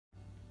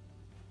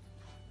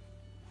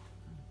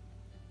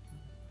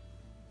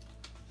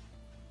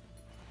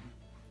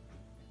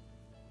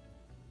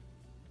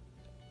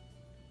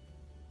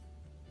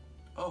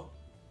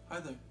Hi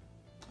there.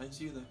 I didn't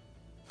see you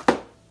there.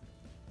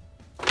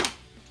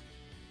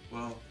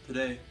 Well,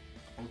 today,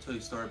 I will tell you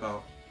a story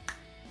about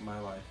my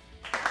life.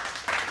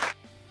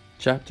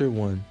 Chapter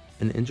 1.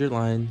 An injured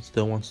lion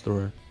still wants to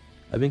roar.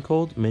 I've been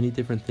called many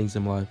different things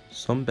in my life,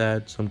 some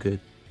bad, some good.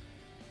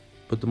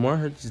 But the more I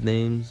heard these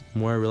names, the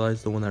more I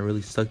realized the one that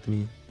really stuck to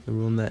me, the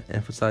one that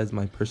emphasized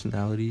my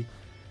personality,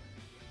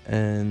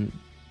 and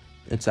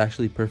it's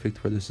actually perfect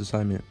for this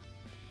assignment.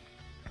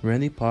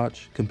 Randy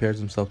Potch compares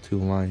himself to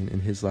a lion in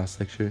his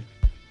last lecture.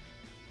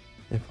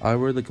 If I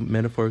were to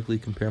metaphorically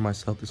compare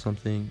myself to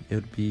something, it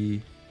would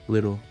be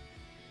little.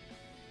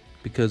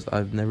 Because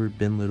I've never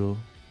been little,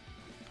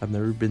 I've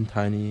never been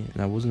tiny,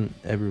 and I wasn't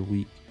ever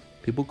weak.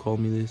 People called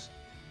me this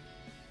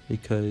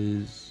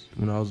because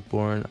when I was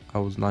born, I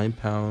was 9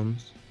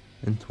 pounds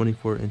and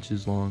 24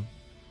 inches long.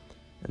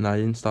 And I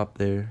didn't stop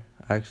there.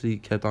 I actually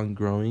kept on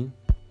growing.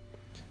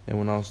 And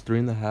when I was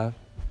 3.5,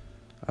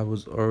 I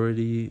was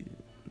already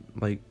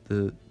like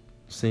the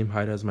same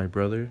height as my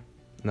brother,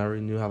 and I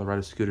already knew how to ride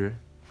a scooter.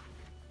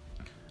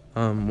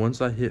 Once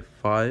I hit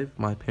 5,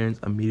 my parents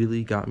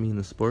immediately got me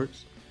into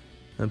sports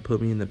and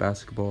put me into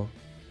basketball.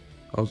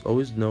 I was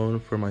always known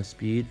for my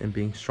speed and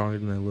being stronger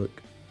than I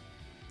look,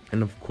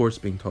 and of course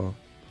being tall.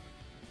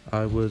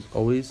 I was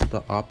always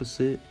the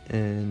opposite,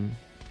 and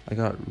I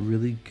got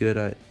really good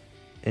at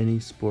any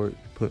sport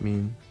you put me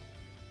in,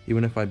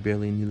 even if I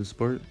barely knew the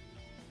sport.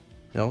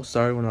 It all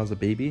started when I was a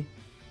baby.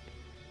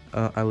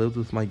 I lived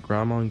with my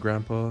grandma and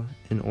grandpa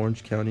in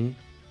Orange County.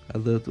 I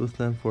lived with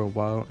them for a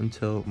while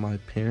until my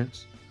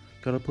parents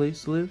got a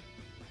place to live,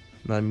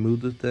 and I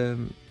moved with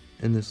them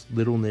in this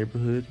little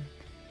neighborhood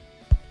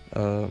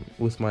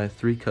with my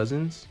 3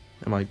 cousins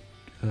and my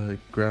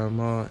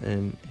grandma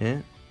and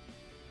aunt.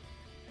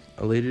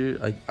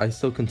 Later, I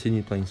still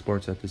continued playing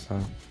sports at this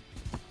time.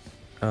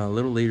 A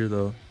little later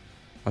though,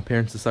 my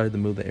parents decided to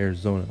move to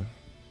Arizona.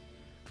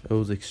 It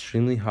was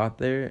extremely hot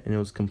there, and it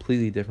was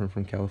completely different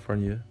from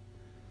California.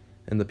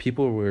 And the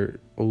people were,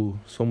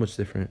 so much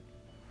different.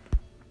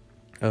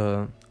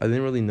 I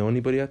didn't really know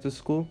anybody at this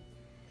school.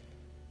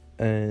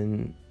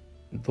 And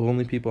the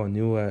only people I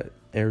knew at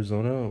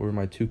Arizona were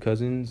my 2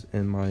 cousins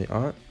and my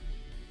aunt.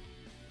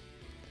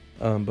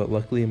 But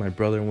luckily, my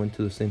brother went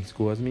to the same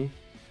school as me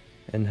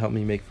and helped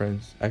me make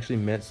friends. I actually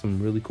met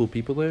some really cool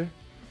people there.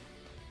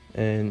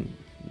 And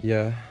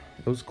yeah,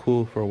 it was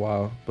cool for a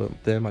while.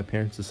 But then my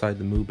parents decided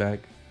to move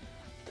back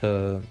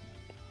to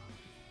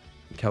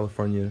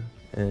California,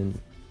 and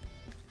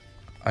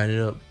I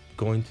ended up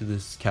going to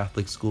this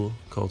Catholic school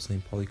called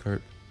St.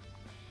 Polycarp.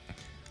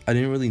 I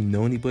didn't really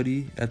know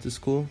anybody at the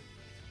school,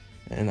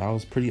 and I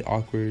was pretty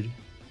awkward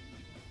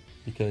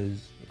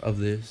because of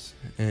this.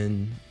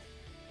 And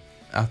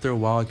after a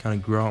while, I kind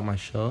of grew out my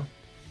shell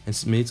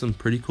and made some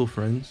pretty cool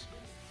friends,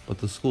 but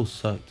the school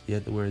sucked. You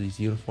had to wear these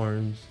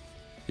uniforms,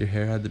 your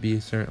hair had to be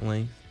a certain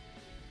length,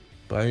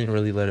 but I didn't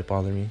really let it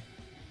bother me.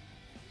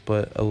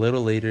 But a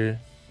little later,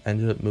 I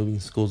ended up moving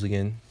schools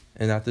again,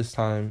 and at this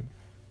time,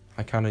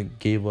 I kind of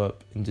gave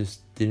up and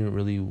just didn't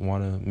really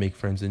want to make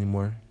friends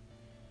anymore.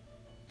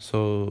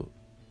 So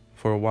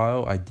for a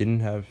while, I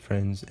didn't have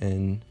friends,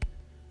 and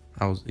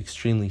I was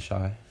extremely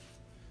shy.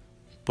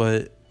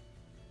 But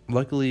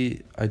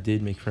luckily, I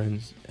did make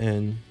friends,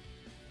 and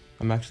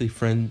I'm actually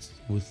friends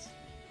with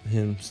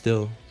him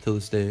still till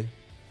this day,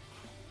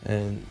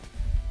 and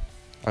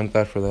I'm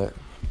glad for that.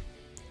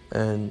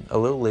 And a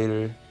little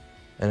later,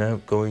 I ended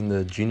up going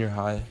to junior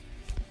high.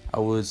 I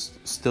was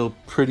still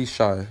pretty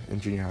shy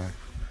in junior high.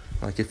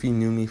 Like, if you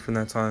knew me from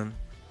that time,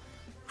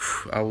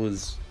 I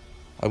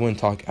wouldn't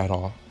talk at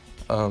all.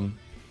 A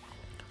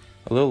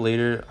little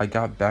later, I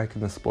got back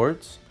into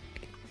sports,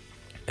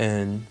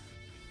 and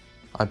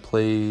I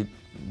played,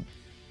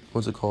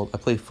 I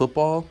played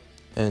football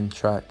and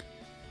track,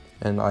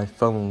 and I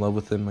fell in love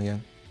with them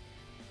again.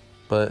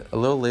 But a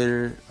little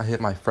later, I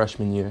hit my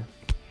freshman year,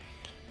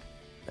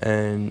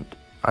 and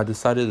I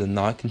decided to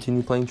not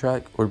continue playing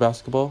track or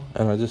basketball,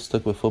 and I just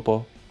stuck with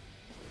football.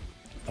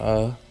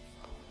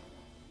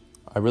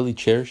 I really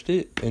cherished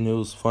it, and it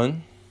was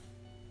fun,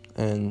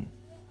 and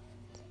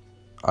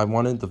I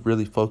wanted to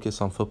really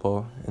focus on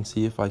football and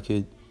see if I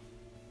could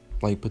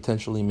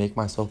potentially make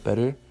myself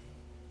better,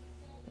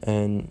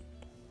 and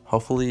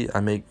hopefully I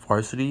make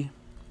varsity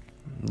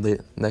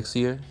next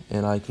year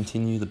and I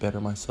continue to better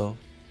myself,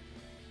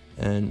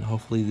 and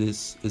hopefully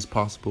this is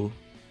possible.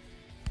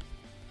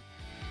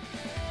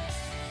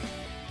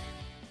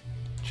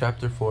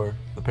 Chapter 4,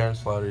 The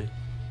Parents' Lottery.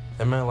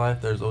 In my life,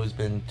 there's always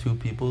been 2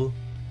 people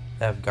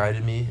that have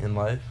guided me in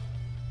life.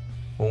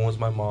 One was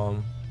my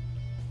mom,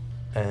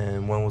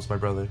 and one was my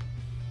brother.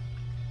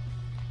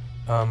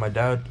 My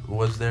dad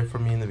was there for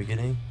me in the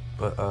beginning,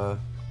 but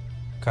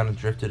kind of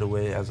drifted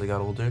away as I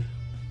got older.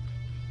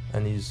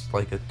 And he's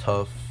like a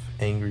tough,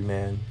 angry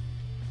man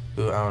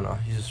who, I don't know,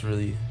 he's just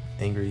really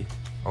angry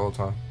all the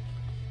time.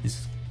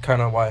 He's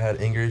kind of why I had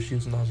anger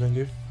issues when I was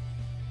younger.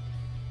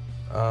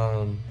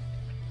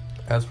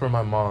 As for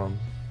my mom,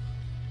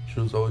 she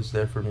was always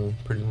there for me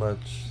pretty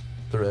much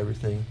through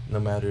everything, no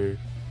matter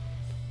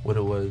what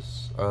it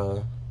was.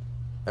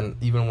 and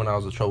even when I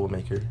was a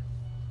troublemaker,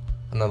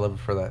 and I love her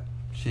for that.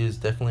 She is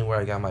definitely where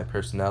I got my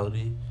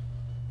personality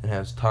and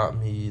has taught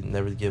me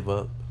never to give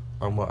up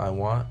on what I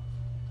want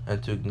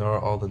and to ignore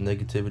all the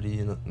negativity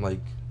in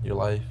like your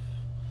life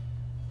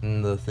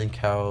and to think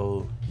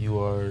how you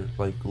are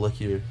like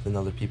luckier than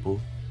other people.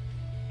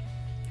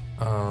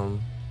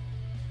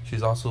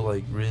 She's also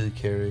like really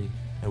caring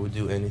and would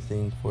do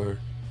anything for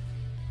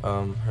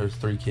her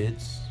 3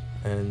 kids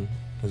and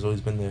has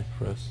always been there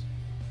for us.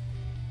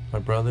 My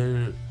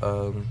brother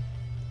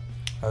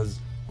has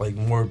like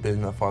more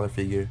been a father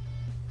figure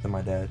than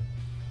my dad.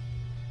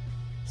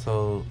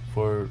 So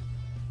for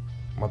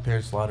my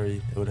parents'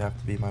 lottery, it would have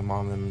to be my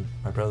mom and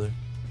my brother.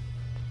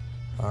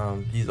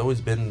 He's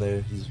always been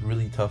there. He's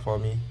really tough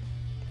on me,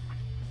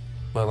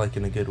 but like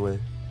in a good way.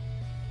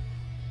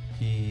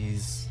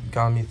 He's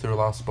got me through a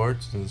lot of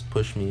sports and has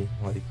pushed me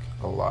like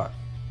a lot.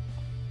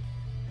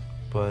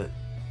 But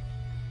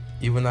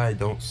even though I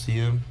don't see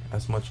him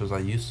as much as I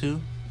used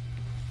to,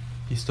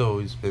 he's still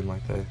always been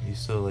like that. He's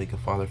still like a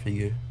father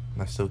figure,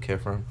 and I still care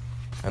for him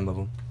and love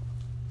him.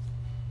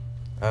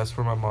 As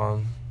for my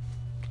mom,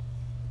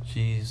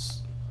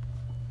 she's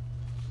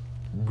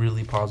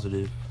really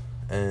positive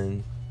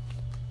and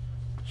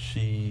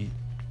she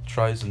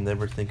tries to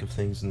never think of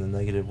things in a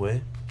negative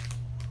way,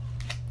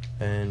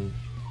 and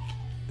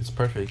it's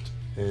perfect,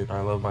 and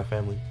I love my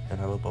family and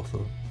I love both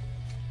of them.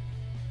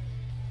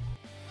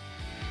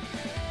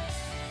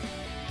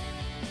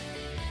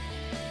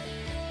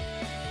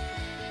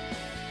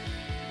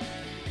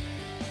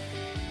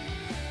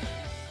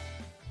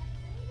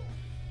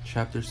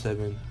 Chapter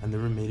 7. I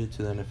never made it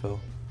to the NFL.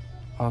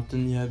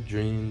 Often you have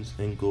dreams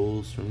and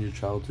goals from your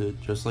childhood,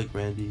 just like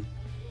Randy.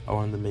 I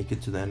wanted to make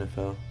it to the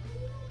NFL,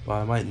 but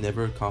I might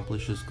never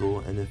accomplish this goal,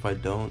 and if I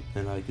don't,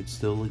 then I could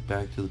still look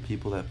back to the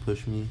people that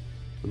pushed me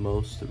the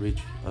most to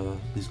reach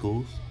these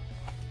goals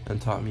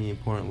and taught me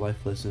important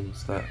life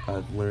lessons that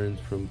I've learned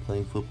from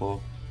playing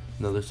football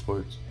and other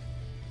sports.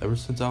 Ever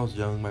since I was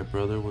young, my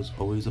brother was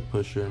always a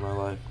pusher in my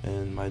life,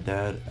 and my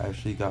dad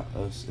actually got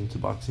us into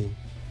boxing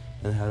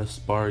and had us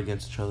spar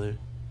against each other,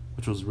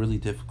 which was really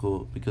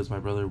difficult because my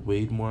brother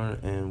weighed more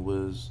and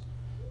was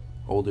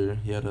older.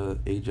 He had an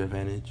age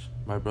advantage.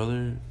 My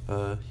brother,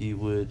 he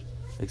would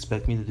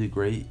expect me to do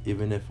great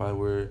even if I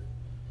were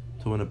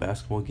to win a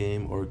basketball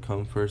game or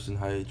come first in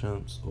high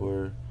jumps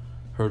or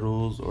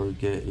hurdles or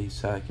get a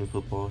sack in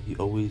football. He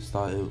always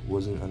thought it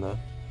wasn't enough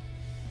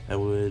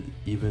and would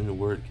even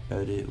work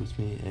at it with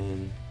me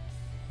and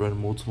run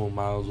multiple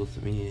miles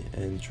with me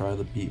and try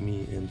to beat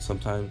me, and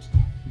sometimes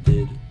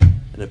did,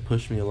 and it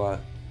pushed me a lot.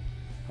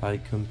 I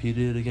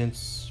competed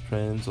against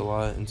friends a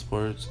lot in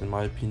sports. In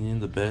my opinion,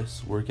 the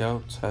best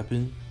workouts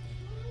happen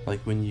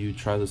like when you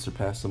try to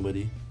surpass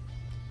somebody.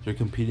 You're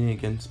competing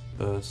against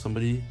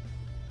somebody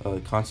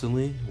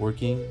constantly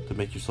working to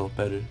make yourself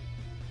better.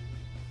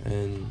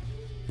 And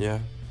yeah.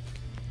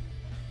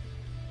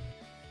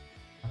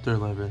 Chapter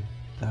 11.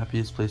 The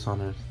happiest place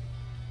on earth.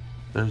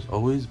 There's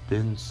always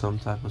been some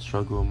type of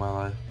struggle in my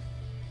life,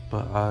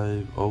 but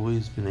I've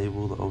always been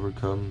able to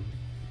overcome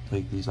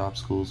like these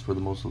obstacles for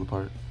the most of the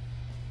part.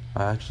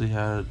 I actually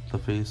had to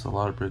face a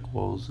lot of brick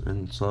walls,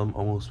 and some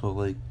almost felt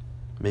like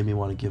made me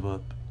want to give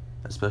up,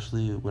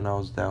 especially when I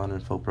was down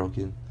and felt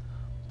broken.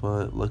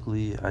 But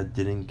luckily I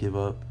didn't give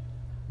up.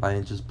 I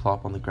didn't just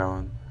plop on the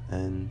ground,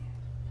 and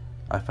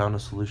I found a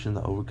solution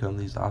to overcome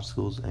these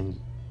obstacles and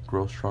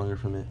grow stronger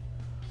from it.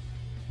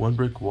 One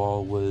brick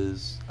wall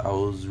was I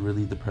was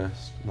really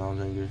depressed when I was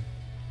younger,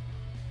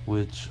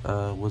 which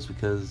was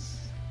because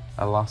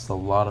I lost a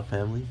lot of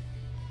family.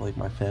 Like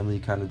my family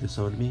kind of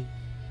disowned me,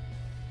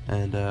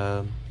 and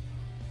I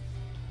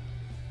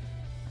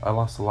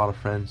lost a lot of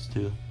friends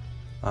too.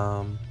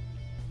 I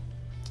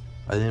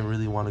didn't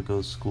really want to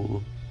go to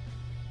school,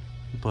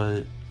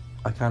 but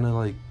I kind of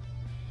like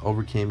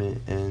overcame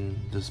it and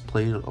just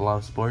played a lot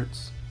of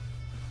sports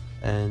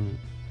and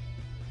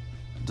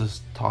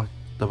just talked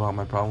about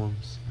my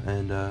problems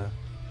and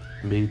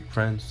made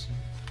friends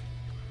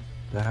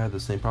that had the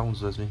same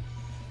problems as me,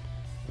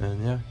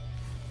 and yeah.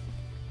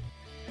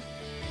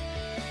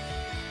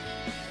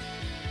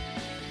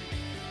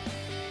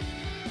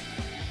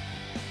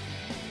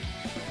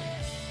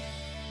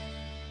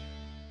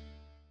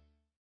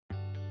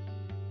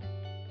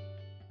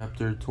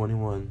 Chapter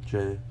 21.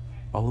 J.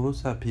 All of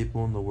us have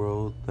people in the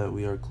world that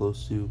we are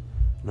close to,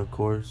 and of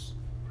course,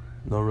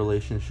 no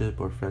relationship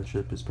or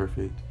friendship is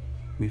perfect.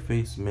 We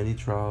face many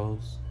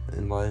trials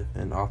in life,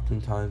 and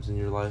oftentimes in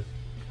your life,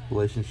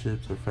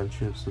 relationships or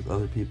friendships with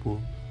other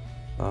people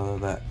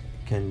that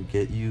can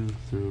get you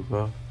through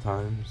rough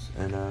times.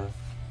 And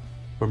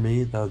for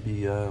me, that would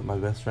be my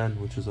best friend,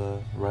 which is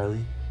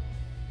Riley.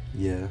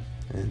 Yeah,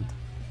 and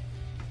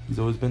he's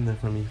always been there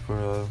for me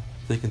for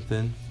thick and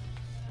thin.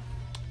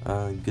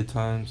 Good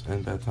times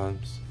and bad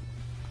times,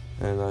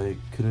 and I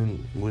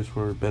couldn't wish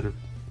for a better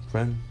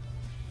friend.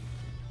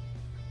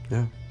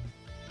 Yeah.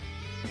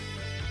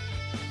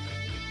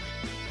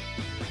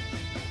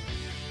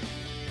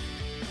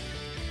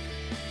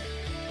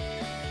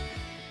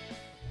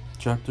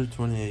 Chapter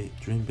 28.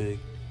 Dream big.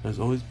 There's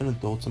always been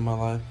adults in my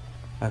life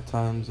At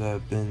times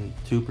I've been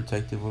too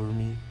protective over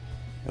me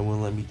and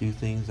wouldn't let me do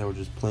things that were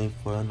just plain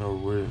fun or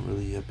weren't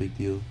really a big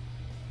deal.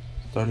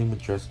 Starting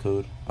with dress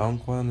code, I don't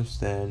quite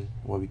understand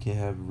why we can't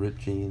have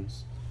ripped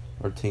jeans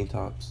or tank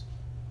tops.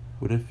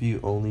 What if you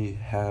only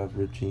have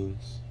ripped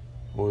jeans?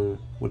 Or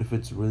what if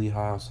it's really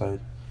hot outside?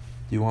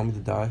 Do you want me to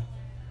die?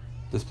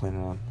 Just playing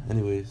around.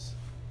 Anyways,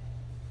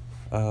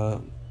 I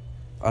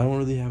don't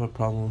really have a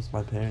problem with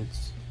my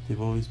parents.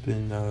 They've always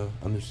been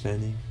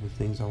understanding with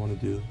things I want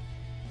to do.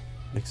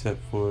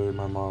 Except for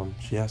my mom.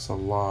 She asks a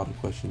lot of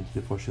questions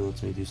before she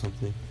lets me do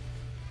something.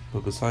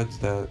 But besides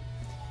that,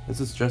 it's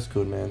this dress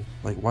code, man.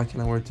 Like, why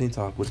can't I wear a tank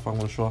top? What if I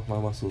want to show off my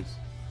muscles?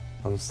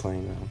 I'm just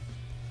playing around.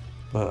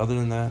 But other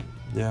than that,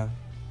 yeah,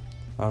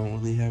 I don't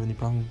really have any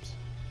problems.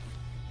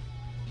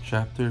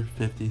 Chapter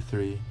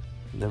 53.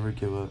 Never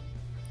give up.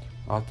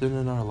 Often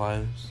in our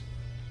lives,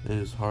 it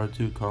is hard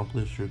to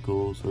accomplish your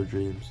goals or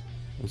dreams.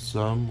 And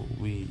some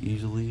we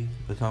easily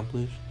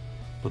accomplish,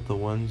 but the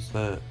ones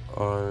that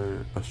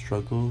are a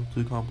struggle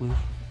to accomplish,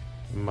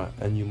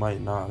 and you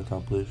might not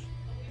accomplish,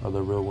 are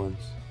the real ones.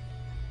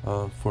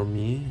 For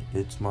me,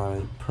 it's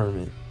my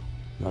permit.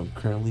 I'm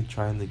currently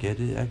trying to get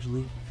it,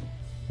 actually,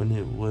 when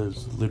it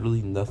was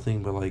literally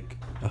nothing but like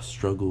a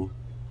struggle.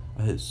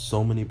 I hit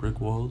so many brick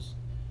walls.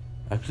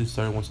 Actually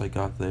started once I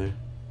got there.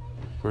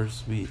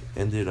 First we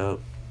ended up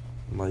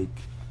like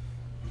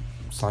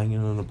signing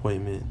an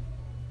appointment,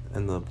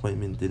 and the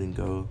appointment didn't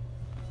go,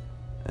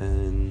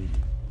 and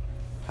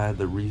I had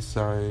to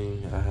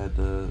re-sign, I had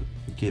to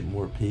get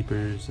more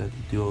papers, I had to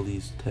do all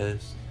these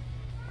tests.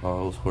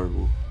 Oh, it was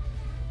horrible.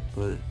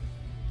 But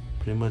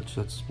pretty much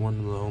that's one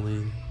of the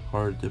only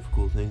hard,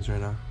 difficult things right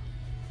now.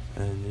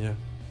 And yeah.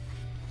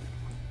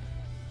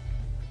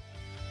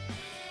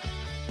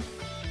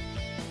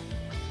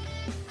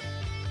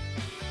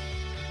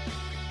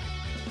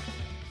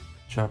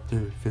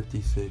 Chapter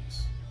 56.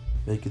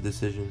 Make a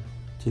decision.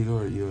 Tigger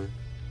or Eeyore.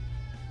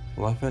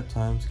 Life at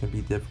times can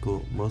be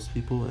difficult, most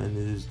people, and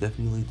it is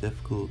definitely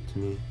difficult to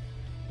me.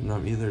 And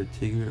I'm either a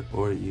Tigger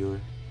or a Eeyore.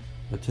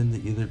 I tend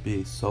to either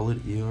be a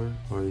solid Eeyore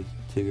or a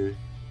Tigger,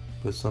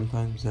 but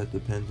sometimes that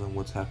depends on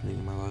what's happening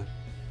in my life.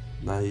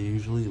 And I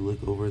usually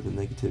look over the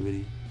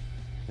negativity,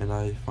 and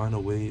I find a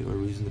way or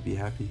reason to be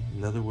happy.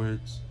 In other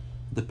words,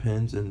 it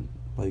depends on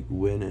like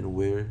when and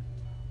where,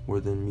 more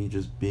than me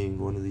just being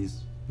one of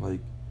these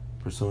like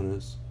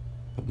personas.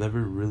 I've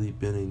never really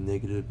been a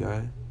negative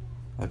guy.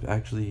 I've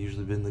actually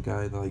usually been the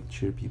guy that like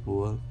cheer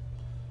people up,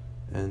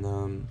 and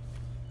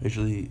I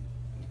usually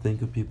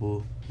think of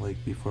people like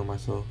before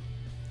myself.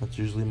 That's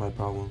usually my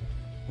problem.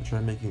 I try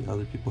making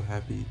other people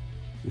happy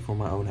before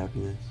my own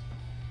happiness,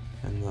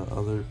 and the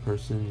other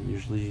person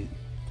usually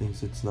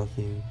thinks it's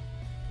nothing,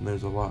 and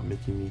there's a lot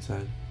making me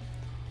sad,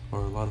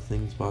 or a lot of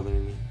things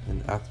bothering me,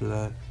 and after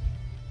that,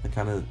 that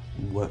kind of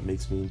what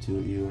makes me into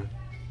an Eeyore,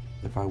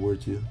 if I were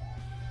to.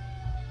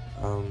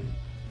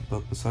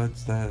 But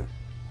besides that,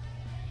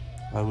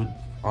 I would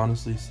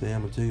honestly say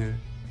I'm a Tigger.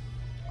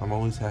 I'm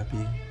always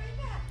happy.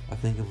 I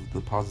think of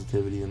the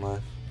positivity in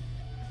life.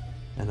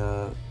 And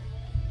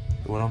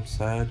when I'm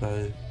sad,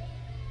 I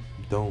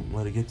don't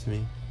let it get to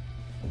me.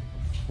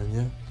 And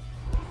yeah.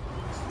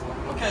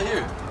 Okay,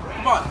 here.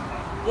 Come on.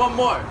 One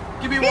more.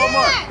 Give me one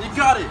more. You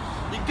got it.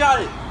 You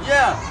got it.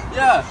 Yeah.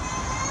 Yeah.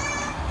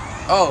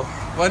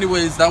 Oh, well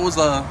anyways, that was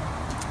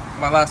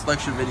my last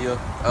lecture video.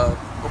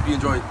 Hope you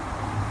enjoyed.